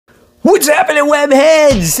What's happening,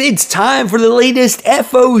 webheads? It's time for the latest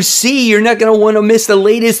FOC. You're not going to want to miss the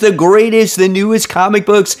latest, the greatest, the newest comic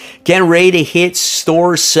books getting ready to hit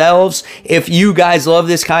store shelves. If you guys love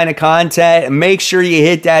this kind of content, make sure you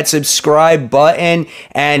hit that subscribe button.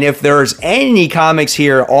 And if there's any comics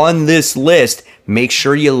here on this list, make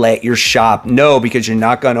sure you let your shop know, because you're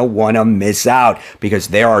not going to want to miss out, because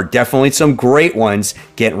there are definitely some great ones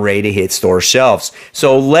getting ready to hit store shelves.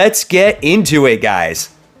 So let's get into it, guys.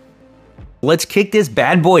 Let's kick this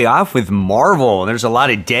bad boy off with Marvel. There's a lot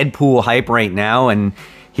of Deadpool hype right now, and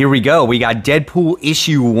here we go. We got Deadpool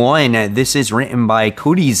issue 1. This is written by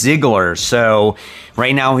Cody Ziegler. So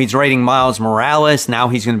right now he's writing Miles Morales. Now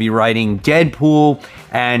he's going to be writing Deadpool.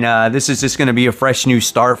 And this is just going to be a fresh new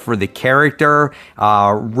start for the character.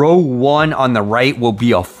 Row 1 on the right will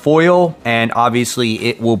be a foil, and obviously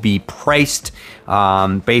it will be priced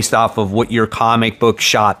based off of what your comic book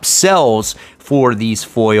shop sells for these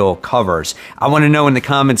foil covers. I want to know in the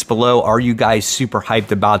comments below, are you guys super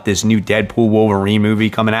hyped about this new Deadpool Wolverine movie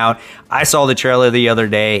coming out? I saw the trailer the other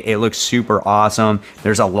day. It looks super awesome.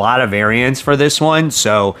 There's a lot of variants for this one,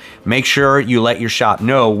 so make sure you let your shop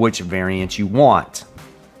know which variant you want.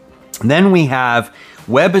 Then we have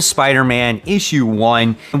Web of Spider-Man issue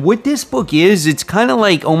 1. And what this book is, it's kind of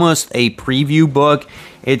like almost a preview book.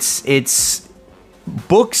 It's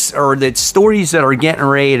books or the stories that are getting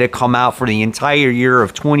ready to come out for the entire year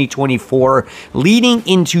of 2024 leading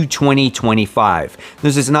into 2025.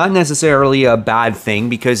 This is not necessarily a bad thing,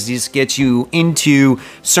 because this gets you into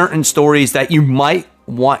certain stories that you might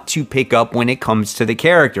want to pick up when it comes to the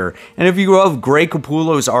character. And if you love Greg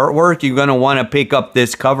Capullo's artwork, you're going to want to pick up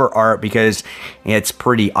this cover art because it's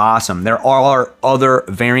pretty awesome. There are other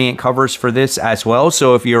variant covers for this as well,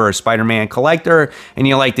 so if you're a Spider-Man collector and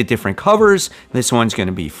you like the different covers, this one's going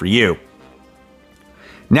to be for you.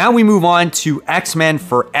 Now we move on to X-Men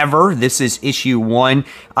Forever. This is issue 1.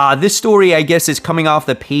 This story, I guess, is coming off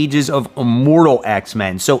the pages of Immortal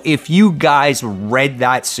X-Men. So if you guys read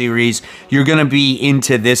that series, you're going to be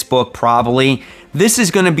into this book probably. This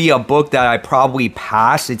is going to be a book that I probably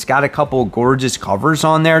pass. It's got a couple gorgeous covers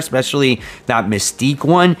on there, especially that Mystique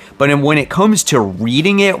one. But when it comes to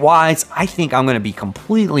reading it wise, I think I'm going to be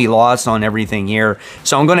completely lost on everything here.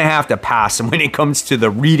 So I'm going to have to pass when it comes to the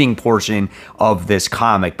reading portion of this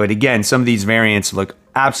comic. But again, some of these variants look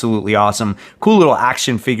absolutely awesome. Cool little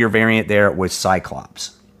action figure variant there with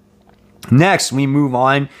Cyclops. Next, we move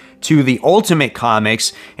on to the Ultimate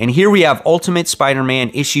Comics, and here we have Ultimate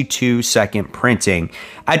Spider-Man issue 2 second printing.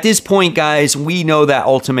 At this point, guys, we know that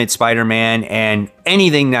Ultimate Spider-Man and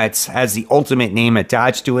anything that has the Ultimate name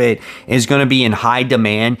attached to it is going to be in high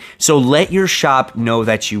demand, so let your shop know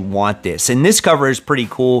that you want this. And this cover is pretty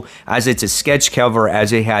cool, as it's a sketch cover,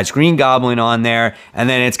 as it has Green Goblin on there, and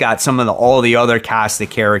then it's got some of all the other cast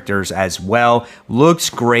of characters as well.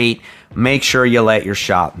 Looks great. Make sure you let your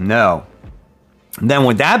shop know. Then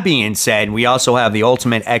with that being said, we also have the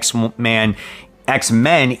Ultimate X-Men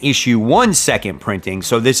issue 1 second printing.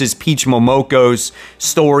 So this is Peach Momoko's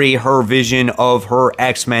story, her vision of her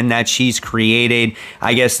X-Men that she's created.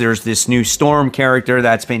 I guess there's this new Storm character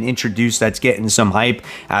that's been introduced that's getting some hype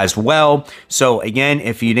as well. So again,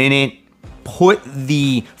 if you didn't put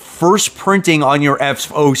the first printing on your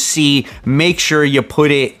FOC, make sure you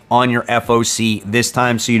put it on your FOC this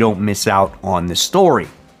time so you don't miss out on the story.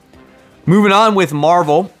 Moving on with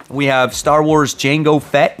Marvel, we have Star Wars Jango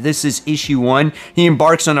Fett. This is issue 1. He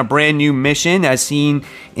embarks on a brand new mission as seen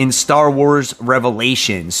in Star Wars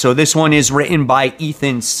Revelations. So this one is written by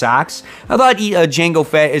Ethan Sachs. I thought Jango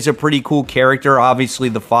Fett is a pretty cool character, obviously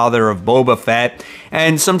the father of Boba Fett.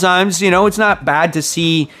 And sometimes, you know, it's not bad to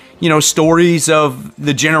see, you know, stories of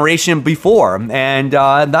the generation before. And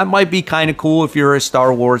that might be kind of cool if you're a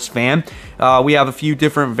Star Wars fan. We have a few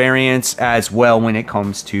different variants as well when it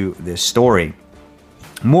comes to this story.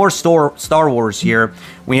 More Star Wars here.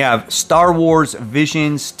 We have Star Wars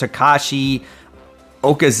Visions Takashi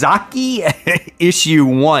Okazaki issue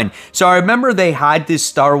 1. So I remember they had this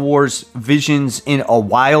Star Wars Visions in a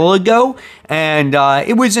while ago, and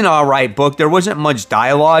it was an alright book. There wasn't much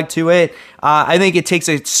dialogue to it. I think it takes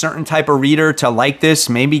a certain type of reader to like this.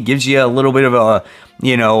 Maybe gives you a little bit of a,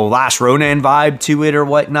 you know, Last Ronin vibe to it or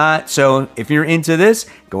whatnot. So if you're into this,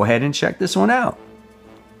 go ahead and check this one out.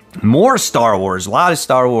 More Star Wars, a lot of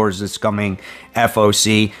Star Wars is coming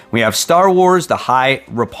FOC. We have Star Wars The High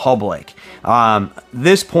Republic.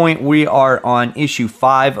 This point we are on issue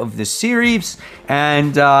 5 of the series,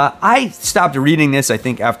 and I stopped reading this I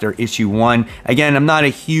think after issue 1. Again, I'm not a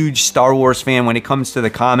huge Star Wars fan when it comes to the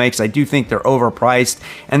comics. I do think they're overpriced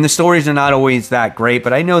and the stories are not always that great,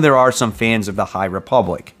 but I know there are some fans of The High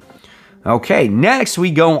Republic. Okay, next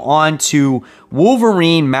we go on to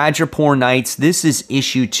Wolverine Madripoor Nights. This is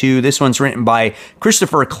issue 2. This one's written by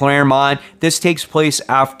Christopher Claremont. This takes place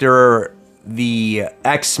after the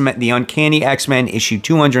X-Men, the Uncanny X-Men issue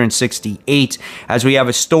 268, as we have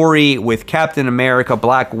a story with Captain America,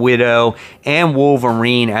 Black Widow, and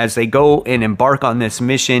Wolverine as they go and embark on this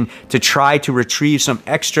mission to try to retrieve some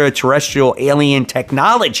extraterrestrial alien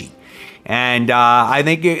technology. And I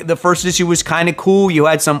think the first issue was kind of cool. You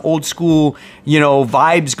had some old school,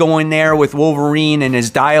 vibes going there with Wolverine and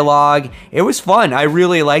his dialogue. It was fun. I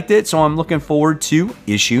really liked it, so I'm looking forward to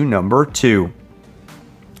issue number 2.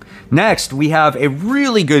 Next, we have a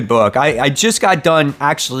really good book. I just got done,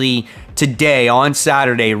 actually, today, on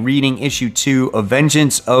Saturday, reading issue 2 of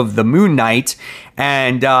Vengeance of the Moon Knight.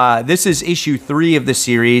 And this is issue 3 of the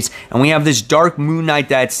series. And we have this Dark Moon Knight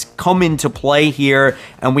that's come into play here.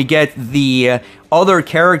 And we get the other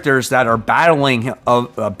characters that are battling him,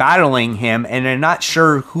 and they're not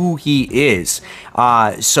sure who he is.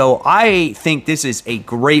 So I think this is a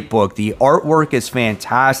great book. The artwork is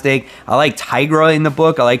fantastic. I like Tigra in the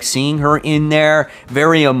book. I like seeing her in there.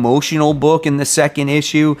 Very emotional book in the second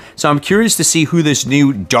issue. So I'm curious to see who this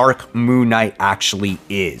new Dark Moon Knight actually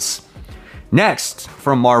is. Next,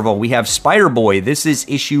 from Marvel, we have Spider-Boy. This is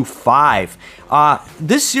issue 5.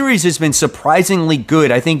 This series has been surprisingly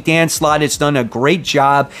good. I think Dan Slott has done a great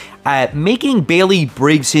job at making Bailey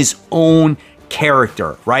Briggs his own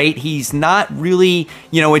character, right? He's not really,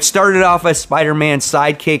 it started off as Spider-Man's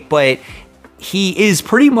sidekick, but he is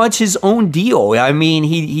pretty much his own deal. I mean,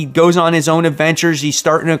 he goes on his own adventures. He's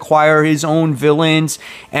starting to acquire his own villains,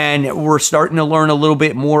 and we're starting to learn a little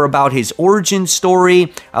bit more about his origin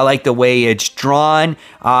story. I like the way it's drawn.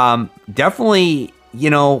 Definitely,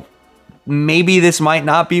 maybe this might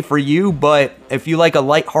not be for you, but if you like a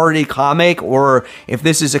lighthearted comic, or if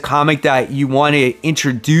this is a comic that you want to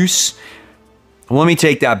introduce, let me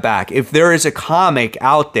take that back. If there is a comic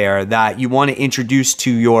out there that you want to introduce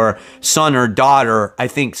to your son or daughter, I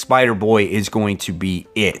think Spider-Boy is going to be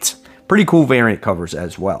it. Pretty cool variant covers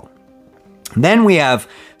as well. Then we have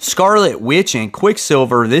Scarlet Witch and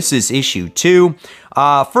Quicksilver. This is issue 2.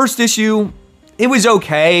 First issue, it was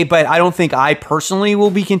okay, but I don't think I personally will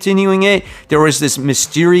be continuing it. There was this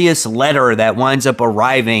mysterious letter that winds up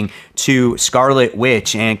arriving to Scarlet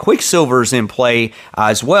Witch, and Quicksilver's in play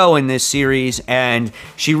as well in this series, and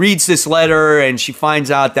she reads this letter and she finds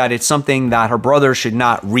out that it's something that her brother should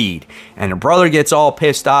not read, and her brother gets all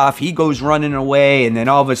pissed off. He goes running away, and then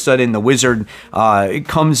all of a sudden the wizard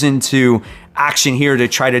comes into action here to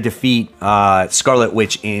try to defeat Scarlet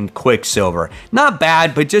Witch and Quicksilver. Not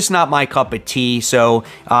bad, but just not my cup of tea. So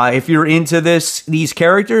if you're into these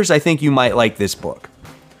characters, I think you might like this book.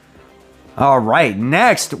 All right,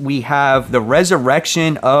 next we have the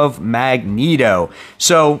Resurrection of Magneto.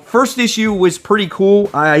 So first issue was pretty cool.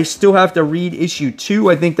 I still have to read issue 2.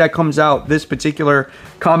 I think that comes out this particular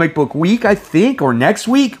comic book week, I think, or next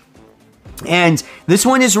week. And this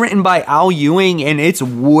one is written by Al Ewing, and it's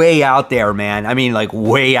way out there, man. I mean, like,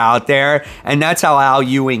 way out there. And that's how Al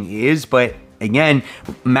Ewing is. But again,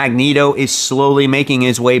 Magneto is slowly making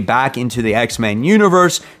his way back into the X-Men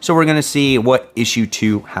universe. So we're going to see what issue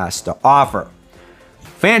 2 has to offer.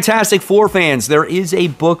 Fantastic Four fans, there is a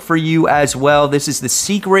book for you as well. This is The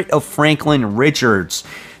Secret of Franklin Richards.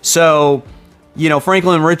 So,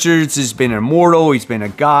 Franklin Richards has been immortal. He's been a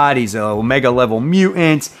god. He's an Omega level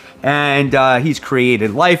mutant. And he's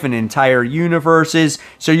created life and entire universes.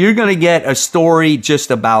 So you're going to get a story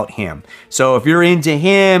just about him. So if you're into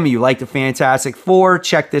him, you like the Fantastic Four,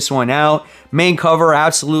 check this one out. Main cover,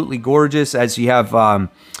 absolutely gorgeous, as you have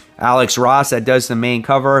Alex Ross that does the main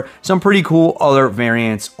cover. Some pretty cool other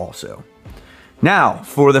variants also. Now,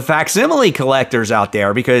 for the facsimile collectors out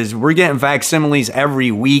there, because we're getting facsimiles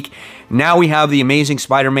every week, now we have The Amazing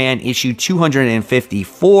Spider-Man issue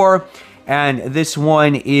 254. And this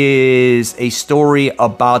one is a story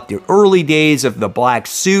about the early days of the black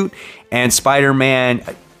suit and Spider-Man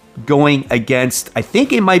going against, I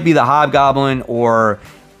think it might be the Hobgoblin, or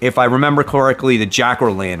if I remember correctly, the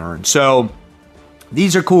Jack-o'-lantern. So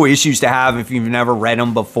these are cool issues to have if you've never read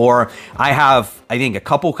them before. I have, I think, a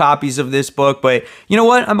couple copies of this book, but you know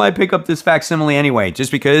what? I might pick up this facsimile anyway,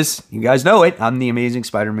 just because you guys know it. I'm the Amazing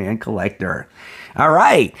Spider-Man collector. All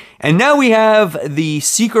right, and now we have the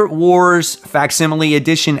Secret Wars facsimile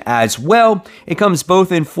edition as well. It comes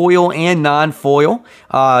both in foil and non-foil.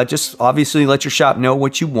 Just obviously let your shop know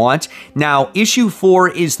what you want. Now, issue 4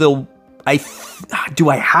 is the... do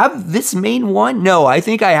I have this main one? No, I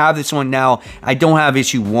think I have this one now. I don't have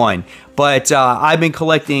issue 1. But I've been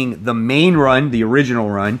collecting the main run, the original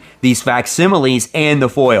run, these facsimiles, and the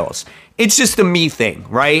foils. it's just a me thing,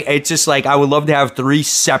 right? It's just like I would love to have 3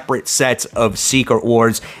 separate sets of Secret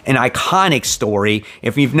Wars, an iconic story.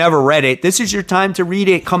 If you've never read it, this is your time to read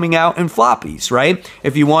it coming out in floppies, right?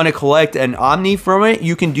 If you want to collect an Omni from it,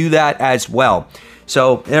 you can do that as well.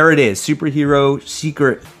 So there it is, Superhero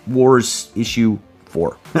Secret Wars issue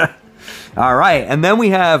 4. All right, and then we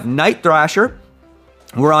have Night Thrasher.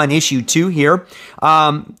 We're on issue 2 here.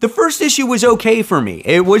 The first issue was okay for me.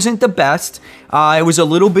 It wasn't the best. It was a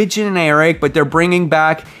little bit generic, but they're bringing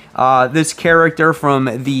back this character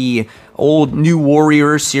from the old New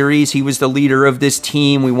Warrior series. He was the leader of this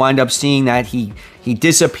team. We wind up seeing that he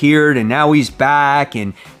disappeared, and now he's back,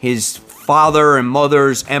 and his father and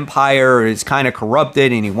mother's empire is kind of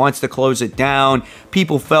corrupted, and he wants to close it down.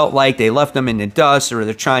 People felt like they left him in the dust, or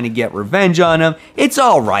they're trying to get revenge on him. It's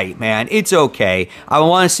all right, man. It's okay. I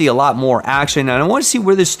want to see a lot more action, and I want to see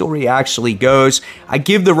where this story actually goes. I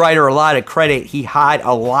give the writer a lot of credit. He had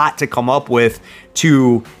a lot to come up with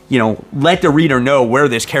to, you know, let the reader know where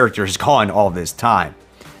this character has gone all this time.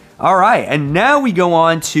 All right, and now we go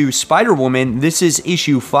on to Spider-Woman. This is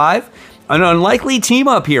issue 5. An unlikely team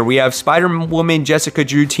up here. We have Spider-Woman Jessica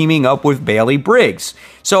Drew teaming up with Bailey Briggs.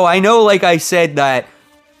 So I know, like I said, that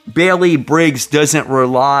Bailey Briggs doesn't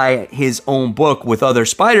rely his own book with other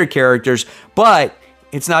Spider characters, but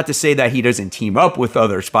it's not to say that he doesn't team up with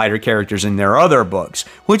other Spider characters in their other books,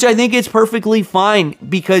 which I think is perfectly fine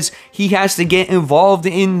because he has to get involved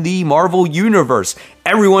in the Marvel Universe.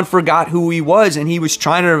 Everyone forgot who he was, and he was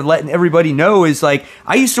trying to let everybody know is like,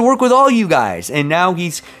 I used to work with all you guys, and now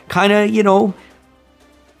he's kind of, you know,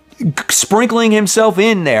 sprinkling himself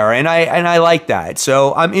in there, and I like that.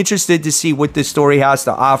 So I'm interested to see what this story has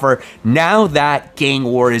to offer now that Gang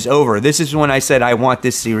War is over. This is when I said I want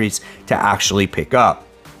this series to actually pick up.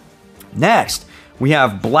 Next, we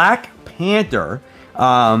have Black Panther.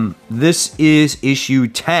 This is issue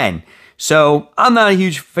 10. So I'm not a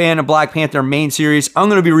huge fan of Black Panther main series. I'm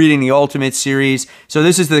going to be reading the Ultimate series. So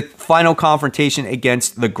this is the final confrontation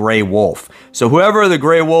against the Grey Wolf. So whoever the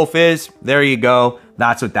Grey Wolf is, there you go.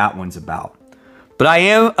 That's what that one's about. But I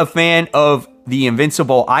am a fan of the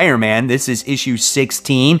Invincible Iron Man. This is issue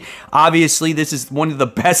 16. Obviously, this is one of the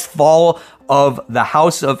best fall of the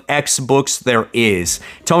House of X books there is.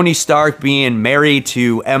 Tony Stark being married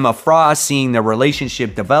to Emma Frost, seeing the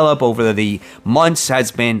relationship develop over the months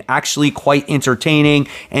has been actually quite entertaining,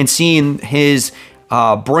 and seeing his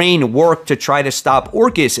brain work to try to stop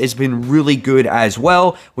Orcus has been really good as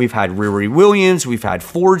well. We've had Riri Williams, we've had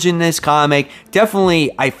Forge in this comic.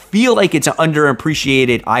 Definitely, I feel like it's an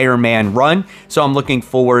underappreciated Iron Man run, so I'm looking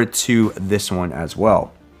forward to this one as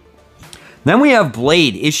well. Then we have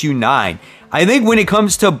Blade, issue 9. I think when it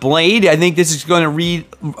comes to Blade, I think this is going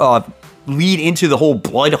to lead into the whole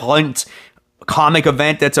Blood Hunt comic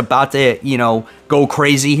event that's about to, you know, go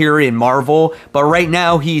crazy here in Marvel. But right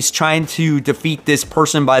now, he's trying to defeat this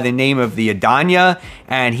person by the name of the Adanya,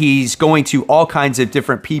 and he's going to all kinds of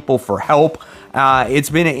different people for help. It's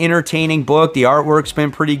been an entertaining book. The artwork's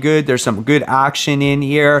been pretty good. There's some good action in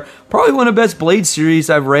here. Probably one of the best Blade series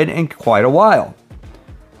I've read in quite a while.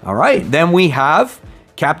 All right, then we have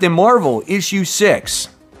Captain Marvel, issue 6.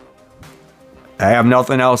 I have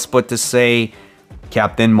nothing else but to say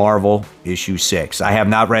Captain Marvel, issue 6. I have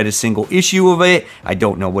not read a single issue of it. I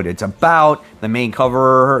don't know what it's about. The main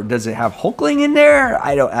cover, does it have Hulkling in there?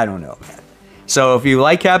 I don't know, man. So if you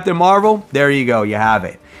like Captain Marvel, there you go, you have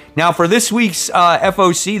it. Now for this week's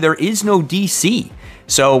FOC, there is no DC.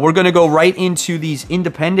 So we're going to go right into these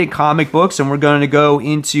independent comic books, and we're going to go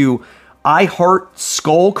into I Heart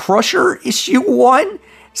Skull Crusher, issue 1.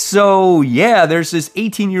 So yeah, there's this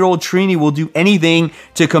 18-year-old Trini will do anything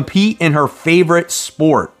to compete in her favorite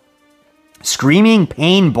sport, screaming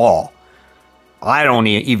paintball. I don't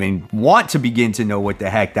even want to begin to know what the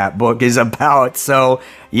heck that book is about. So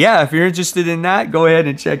yeah, if you're interested in that, go ahead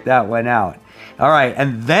and check that one out. All right,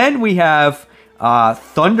 and then we have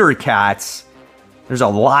Thundercats. There's a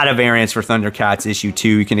lot of variants for Thundercats issue 2.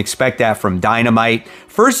 You can expect that from Dynamite.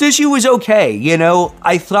 First issue was okay, you know.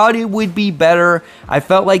 I thought it would be better. I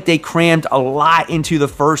felt like they crammed a lot into the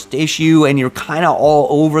first issue, and you're kind of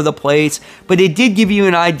all over the place. But it did give you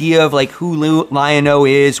an idea of like who Lion-O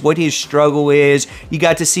is, what his struggle is. You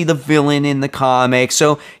got to see the villain in the comic.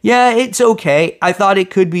 So yeah, it's okay. I thought it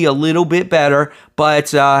could be a little bit better.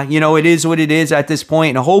 But, you know, it is what it is at this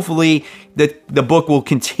point, and hopefully the book will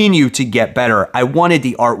continue to get better. I wanted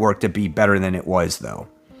the artwork to be better than it was, though.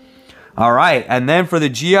 All right, and then for the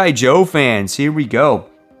G.I. Joe fans, here we go.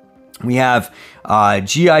 We have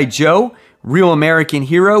G.I. Joe, Real American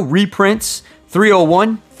Hero, reprints,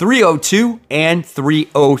 301, 302, and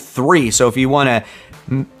 303. So if you want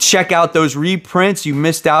to check out those reprints, you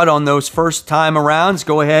missed out on those first time arounds,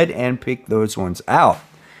 go ahead and pick those ones out.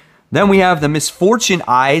 Then we have the Misfortune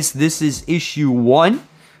Eyes. This is issue 1.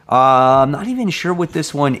 I'm not even sure what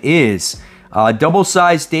this one is.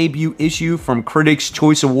 Double-sized debut issue from Critics'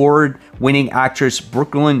 Choice Award winning actress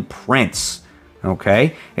Brooklyn Prince.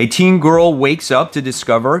 Okay. A teen girl wakes up to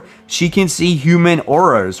discover she can see human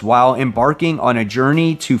auras while embarking on a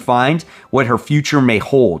journey to find what her future may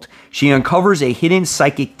hold. She uncovers a hidden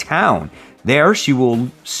psychic town. There, she will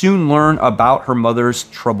soon learn about her mother's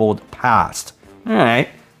troubled past. All right.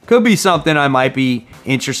 Could be something I might be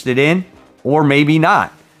interested in, or maybe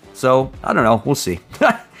not. So, I don't know. We'll see.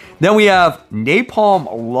 Then we have Napalm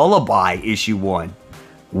Lullaby issue 1.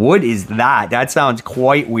 What is that? That sounds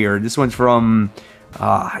quite weird. This one's from,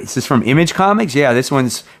 is this from Image Comics? Yeah, this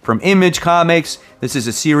one's from Image Comics. This is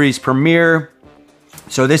a series premiere.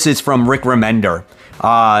 So this is from Rick Remender.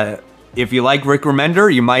 If you like Rick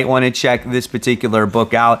Remender, you might want to check this particular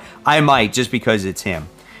book out. I might, just because it's him.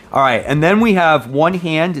 All right, and then we have One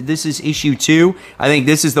Hand. This is issue 2. I think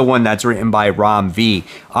this is the one that's written by Ram V.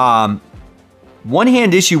 One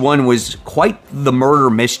Hand issue 1 was quite the murder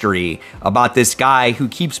mystery about this guy who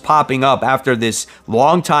keeps popping up after this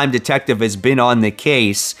longtime detective has been on the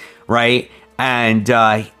case, right? And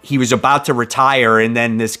he was about to retire, and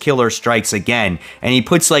then this killer strikes again. And he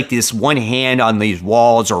puts like this one hand on these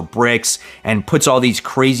walls or bricks and puts all these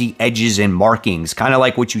crazy edges and markings, kind of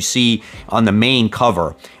like what you see on the main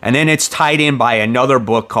cover. And then it's tied in by another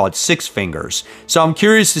book called Six Fingers. So I'm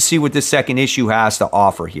curious to see what the second issue has to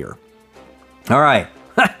offer here. All right,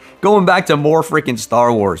 going back to more freaking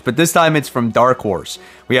Star Wars, but this time it's from Dark Horse.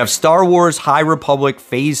 We have Star Wars High Republic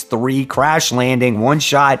Phase 3 Crash Landing One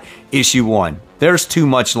Shot issue 1. There's too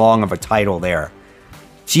much long of a title there.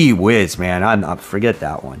 Gee whiz, man, I forget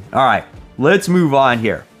that one. All right, let's move on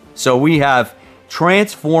here. So we have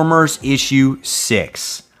Transformers issue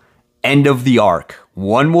 6, End of the Arc.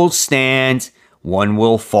 One will stand, one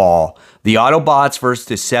will fall. The Autobots versus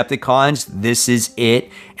Decepticons, this is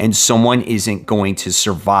it, and someone isn't going to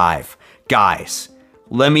survive. Guys,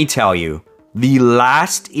 let me tell you, the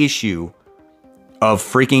last issue of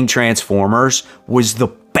freaking Transformers was the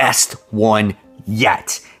best one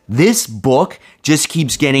yet. This book just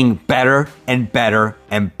keeps getting better and better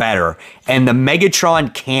and better. And the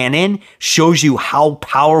Megatron canon shows you how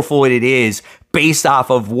powerful it is based off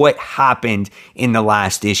of what happened in the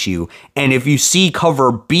last issue. And if you see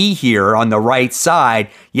cover B here on the right side,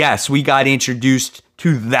 yes, we got introduced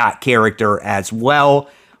to that character as well.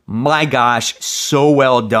 My gosh, so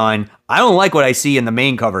well done. I don't like what I see in the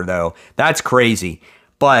main cover though. That's crazy.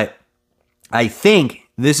 But I think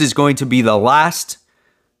this is going to be the last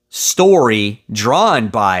story drawn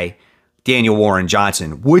by Daniel Warren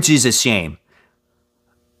Johnson, which is a shame.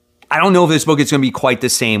 I don't know if this book is going to be quite the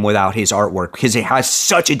same without his artwork because it has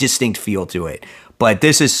such a distinct feel to it. But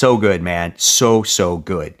this is so good, man. So, so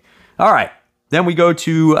good. All right. Then we go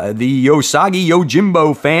to the Usagi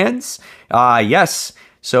Yojimbo fans. Yes.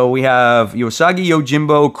 So we have Usagi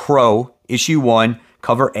Yojimbo Crow, issue 1,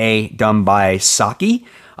 cover A, done by Saki.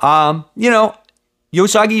 You know,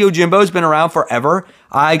 Usagi Yojimbo has been around forever.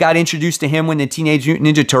 I got introduced to him when the Teenage Mutant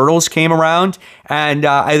Ninja Turtles came around, and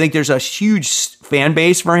I think there's a huge fan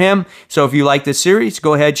base for him. So if you like this series,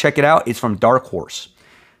 go ahead, check it out. It's from Dark Horse.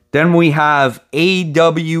 Then we have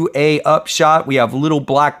AWA Upshot. We have Little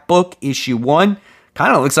Black Book, issue 1.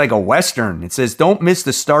 Kind of looks like a Western. It says, don't miss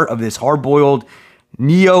the start of this hard-boiled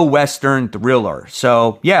neo-Western thriller.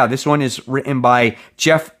 So, yeah, this one is written by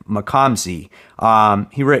Jeff McComsey.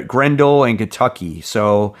 He wrote Grendel and Kentucky.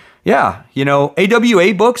 So, yeah, you know,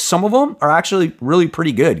 AWA books, some of them are actually really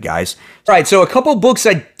pretty good, guys. All right, so a couple books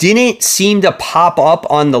that didn't seem to pop up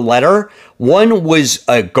on the letter. One was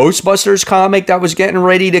a Ghostbusters comic that was getting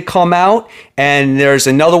ready to come out, and there's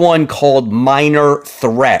another one called Minor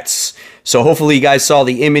Threats. So hopefully you guys saw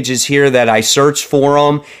the images here that I searched for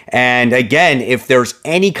them. And again, if there's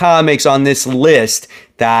any comics on this list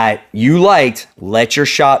that you liked, let your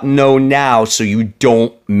shop know now so you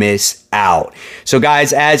don't miss out. So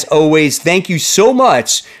guys, as always, thank you so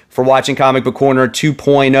much for watching Comic Book Corner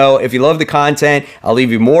 2.0. If you love the content, I'll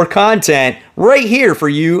leave you more content right here for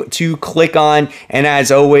you to click on. And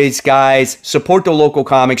as always, guys, support the local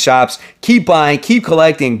comic shops. Keep buying, keep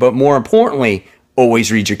collecting, but more importantly,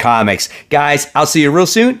 always read your comics. Guys, I'll see you real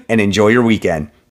soon and enjoy your weekend.